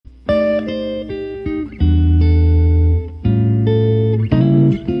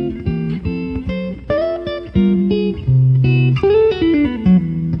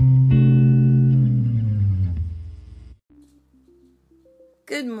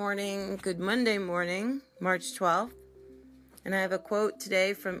morning, good Monday morning, March 12th, and I have a quote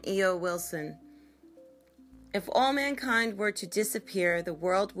today from E.O. Wilson. If all mankind were to disappear, the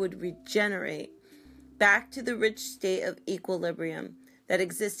world would regenerate back to the rich state of equilibrium that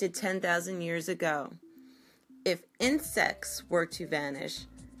existed 10,000 years ago. If insects were to vanish,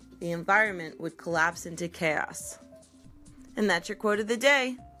 the environment would collapse into chaos. And that's your quote of the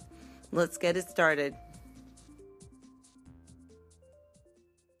day. Let's get it started.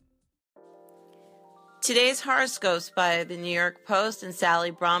 Today's horoscopes by the New York Post and Sally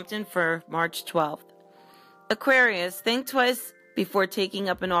Brompton for March 12th. Aquarius, think twice before taking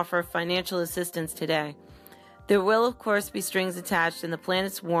up an offer of financial assistance today. There will, of course, be strings attached, and the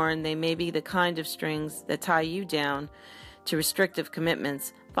planets warn they may be the kind of strings that tie you down to restrictive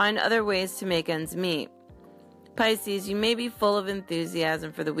commitments. Find other ways to make ends meet. Pisces, you may be full of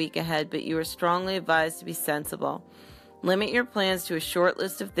enthusiasm for the week ahead, but you are strongly advised to be sensible. Limit your plans to a short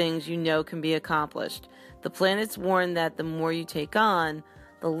list of things you know can be accomplished. The planets warn that the more you take on,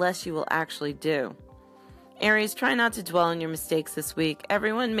 the less you will actually do. Aries, try not to dwell on your mistakes this week.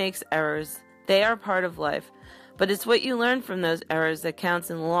 Everyone makes errors. They are part of life. But it's what you learn from those errors that counts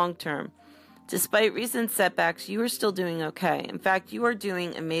in the long term. Despite recent setbacks, you are still doing okay. In fact, you are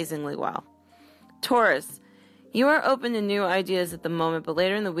doing amazingly well. Taurus, you are open to new ideas at the moment, but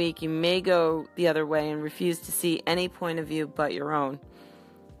later in the week you may go the other way and refuse to see any point of view but your own.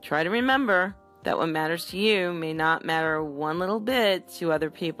 Try to remember that what matters to you may not matter one little bit to other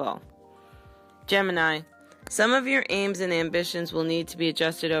people. Gemini, some of your aims and ambitions will need to be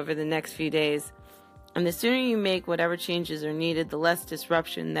adjusted over the next few days, and the sooner you make whatever changes are needed, the less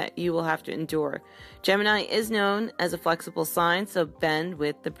disruption that you will have to endure. Gemini is known as a flexible sign, so bend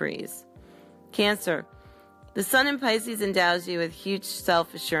with the breeze. Cancer, the sun in Pisces endows you with huge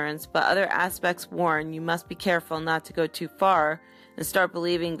self-assurance, but other aspects warn you must be careful not to go too far and start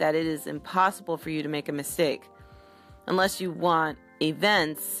believing that it is impossible for you to make a mistake, unless you want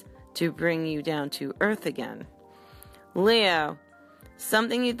events to bring you down to earth again. Leo,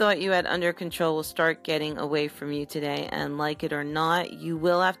 something you thought you had under control will start getting away from you today, and like it or not, you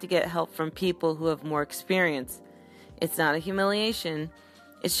will have to get help from people who have more experience. It's not a humiliation.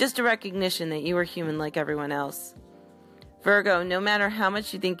 It's just a recognition that you are human like everyone else. Virgo, no matter how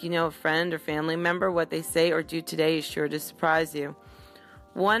much you think you know a friend or family member, what they say or do today is sure to surprise you.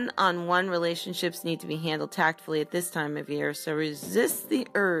 One-on-one relationships need to be handled tactfully at this time of year, so resist the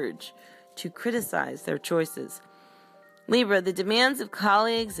urge to criticize their choices. Libra, the demands of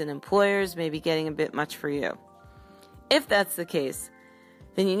colleagues and employers may be getting a bit much for you. If that's the case,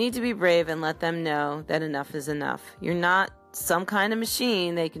 then you need to be brave and let them know that enough is enough. You're not some kind of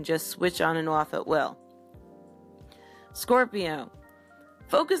machine they can just switch on and off at will. Scorpio,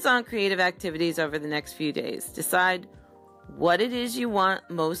 focus on creative activities over the next few days. Decide what it is you want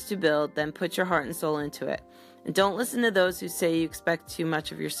most to build, then put your heart and soul into it. And don't listen to those who say you expect too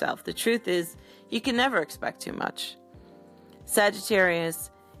much of yourself. The truth is, you can never expect too much. Sagittarius,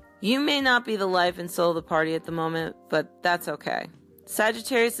 you may not be the life and soul of the party at the moment, but that's okay.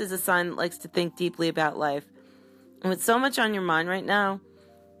 Sagittarius is a sign that likes to think deeply about life. And with so much on your mind right now,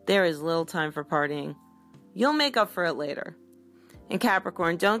 there is little time for partying. You'll make up for it later. And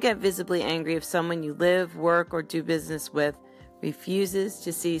Capricorn, don't get visibly angry if someone you live, work, or do business with refuses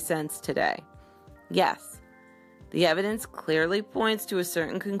to see sense today. Yes, the evidence clearly points to a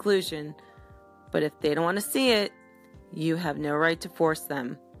certain conclusion, but if they don't want to see it, you have no right to force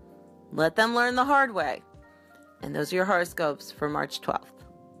them. Let them learn the hard way. And those are your horoscopes for March 12th.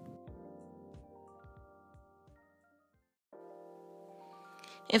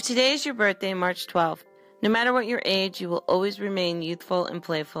 If today is your birthday, March 12th, no matter what your age, you will always remain youthful and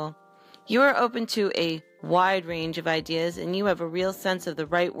playful. You are open to a wide range of ideas, and you have a real sense of the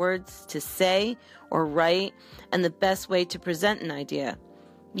right words to say or write and the best way to present an idea.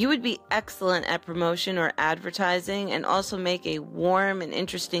 You would be excellent at promotion or advertising and also make a warm and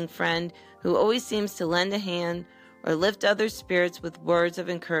interesting friend who always seems to lend a hand or lift others' spirits with words of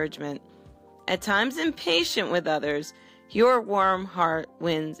encouragement. At times impatient with others, your warm heart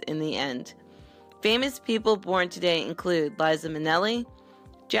wins in the end. Famous people born today include Liza Minnelli,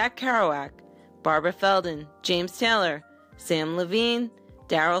 Jack Kerouac, Barbara Feldon, James Taylor, Sam Levine,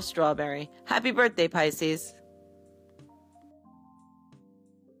 Darryl Strawberry. Happy birthday, Pisces.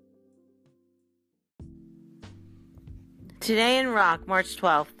 Today in rock, March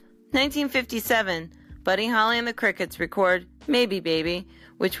 12th, 1957, Buddy Holly and the Crickets record Maybe Baby,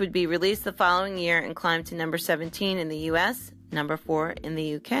 which would be released the following year and climb to number 17 in the U.S., number 4 in the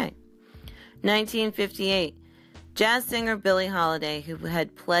U.K. 1958, jazz singer Billie Holiday, who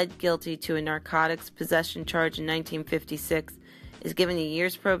had pled guilty to a narcotics possession charge in 1956, is given a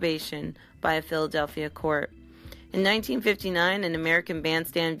year's probation by a Philadelphia court. In 1959, an American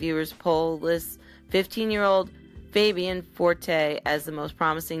Bandstand viewers poll lists 15-year-old Fabian Forte as the most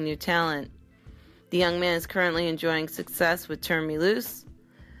promising new talent. The young man is currently enjoying success with Turn Me Loose,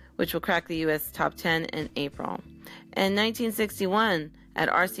 which will crack the U.S. top 10 in April. In 1961, at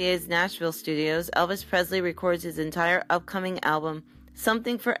RCA's Nashville studios, Elvis Presley records his entire upcoming album,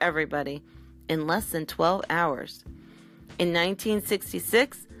 Something for Everybody, in less than 12 hours. In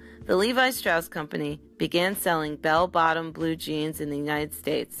 1966, the Levi Strauss Company began selling bell-bottom blue jeans in the United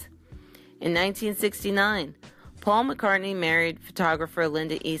States. In 1969, Paul McCartney married photographer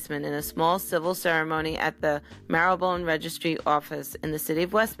Linda Eastman in a small civil ceremony at the Marylebone Registry Office in the city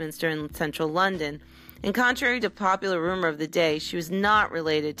of Westminster in central London. And contrary to popular rumor of the day, she was not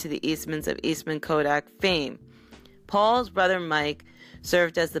related to the Eastmans of Eastman Kodak fame. Paul's brother Mike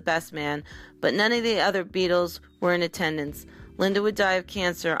served as the best man, but none of the other Beatles were in attendance. Linda would die of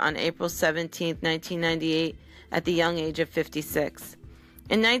cancer on April 17, 1998, at the young age of 56.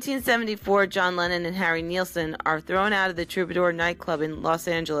 In 1974, John Lennon and Harry Nilsson are thrown out of the Troubadour nightclub in Los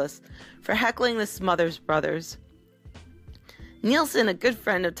Angeles for heckling the Smothers Brothers. Nilsson, a good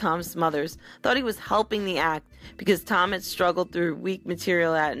friend of Tom Smothers, thought he was helping the act because Tom had struggled through weak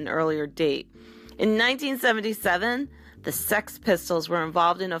material at an earlier date. In 1977, the Sex Pistols were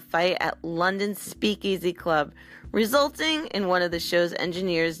involved in a fight at London's Speakeasy Club, resulting in one of the show's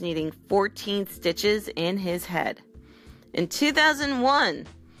engineers needing 14 stitches in his head. In 2001,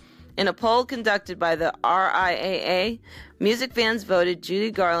 in a poll conducted by the RIAA, music fans voted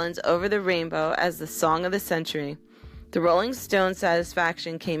Judy Garland's Over the Rainbow as the song of the century. The Rolling Stones'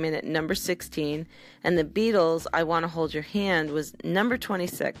 Satisfaction came in at number 16, and the Beatles' I Want to Hold Your Hand was number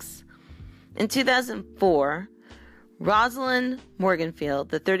 26. In 2004, Rosalind Morganfield,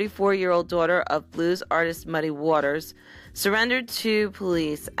 the 34-year-old daughter of blues artist Muddy Waters, surrendered to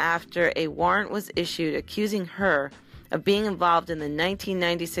police after a warrant was issued accusing her of being involved in the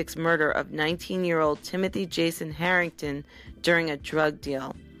 1996 murder of 19-year-old Timothy Jason Harrington during a drug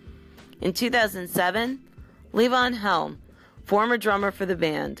deal. In 2007, Levon Helm, former drummer for the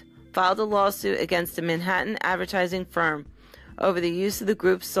band, filed a lawsuit against a Manhattan advertising firm over the use of the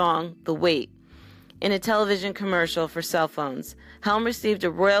group's song, The Wait, in a television commercial for cell phones. Helm received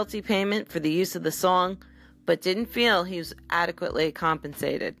a royalty payment for the use of the song, but didn't feel he was adequately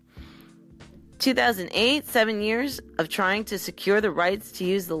compensated. 2008, 7 years of trying to secure the rights to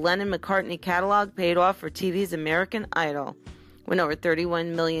use the Lennon-McCartney catalog paid off for TV's American Idol, when over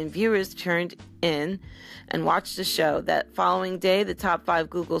 31 million viewers turned in and watched the show. That following day, the top 5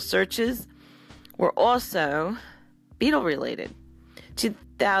 Google searches were also Beatle-related.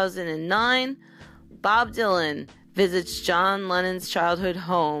 2009, Bob Dylan visits John Lennon's childhood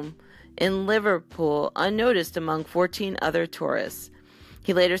home in Liverpool, unnoticed among 14 other tourists.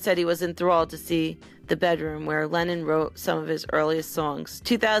 He later said he was enthralled to see the bedroom where Lennon wrote some of his earliest songs.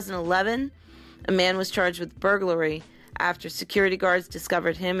 2011, a man was charged with burglary after security guards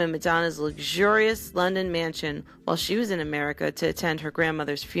discovered him in Madonna's luxurious London mansion while she was in America to attend her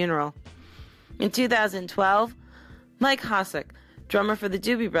grandmother's funeral. In 2012, Mike Hossack, drummer for the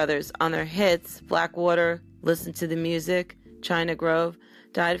Doobie Brothers, on their hits Blackwater, Listen to the Music, China Grove,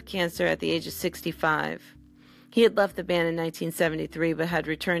 died of cancer at the age of 65. He had left the band in 1973 but had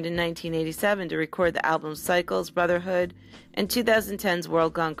returned in 1987 to record the albums Cycles, Brotherhood, and 2010's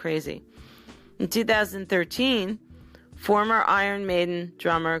World Gone Crazy. In 2013, former Iron Maiden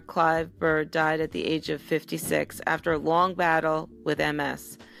drummer Clive Burr died at the age of 56 after a long battle with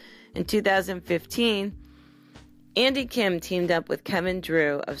MS. In 2015, Andy Kim teamed up with Kevin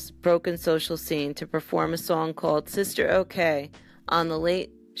Drew of Broken Social Scene to perform a song called Sister OK on The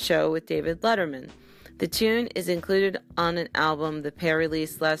Late Show with David Letterman. The tune is included on an album the pair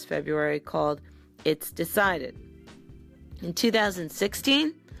released last February called It's Decided. In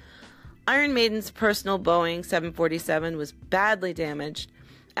 2016, Iron Maiden's personal Boeing 747 was badly damaged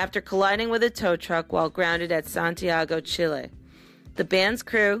after colliding with a tow truck while grounded at Santiago, Chile. The band's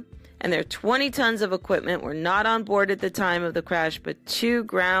crew and their 20 tons of equipment were not on board at the time of the crash, but 2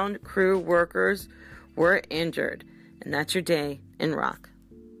 ground crew workers were injured. And that's your day in rock.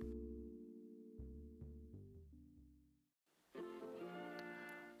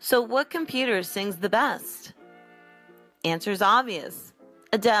 So what computer sings the best? Answer's obvious.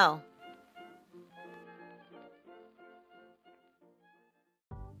 Adele.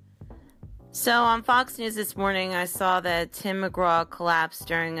 So on Fox News this morning, I saw that Tim McGraw collapsed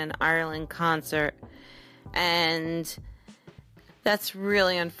during an Ireland concert, and that's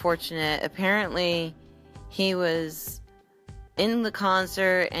really unfortunate. Apparently, he was in the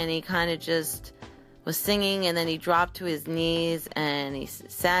concert and he kind of just was singing, and then he dropped to his knees and he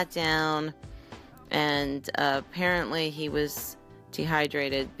sat down, and apparently he was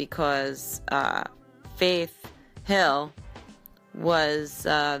dehydrated because Faith Hill was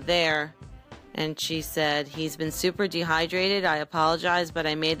there, and she said, he's been super dehydrated. I apologize, but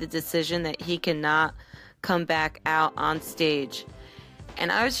I made the decision that he cannot come back out on stage.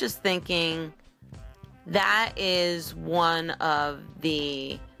 And I was just thinking, that is one of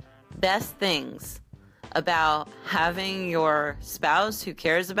the best things about having your spouse who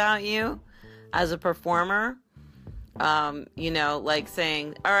cares about you as a performer. Like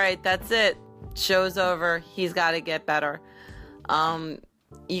saying, all right, that's it. Show's over. He's got to get better.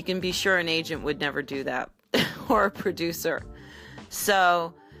 You can be sure an agent would never do that or a producer.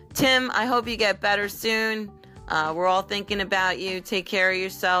 So, Tim, I hope you get better soon. We're all thinking about you. Take care of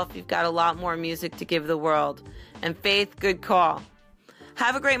yourself. You've got a lot more music to give the world. And Faith, good call.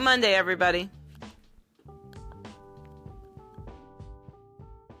 Have a great Monday, everybody.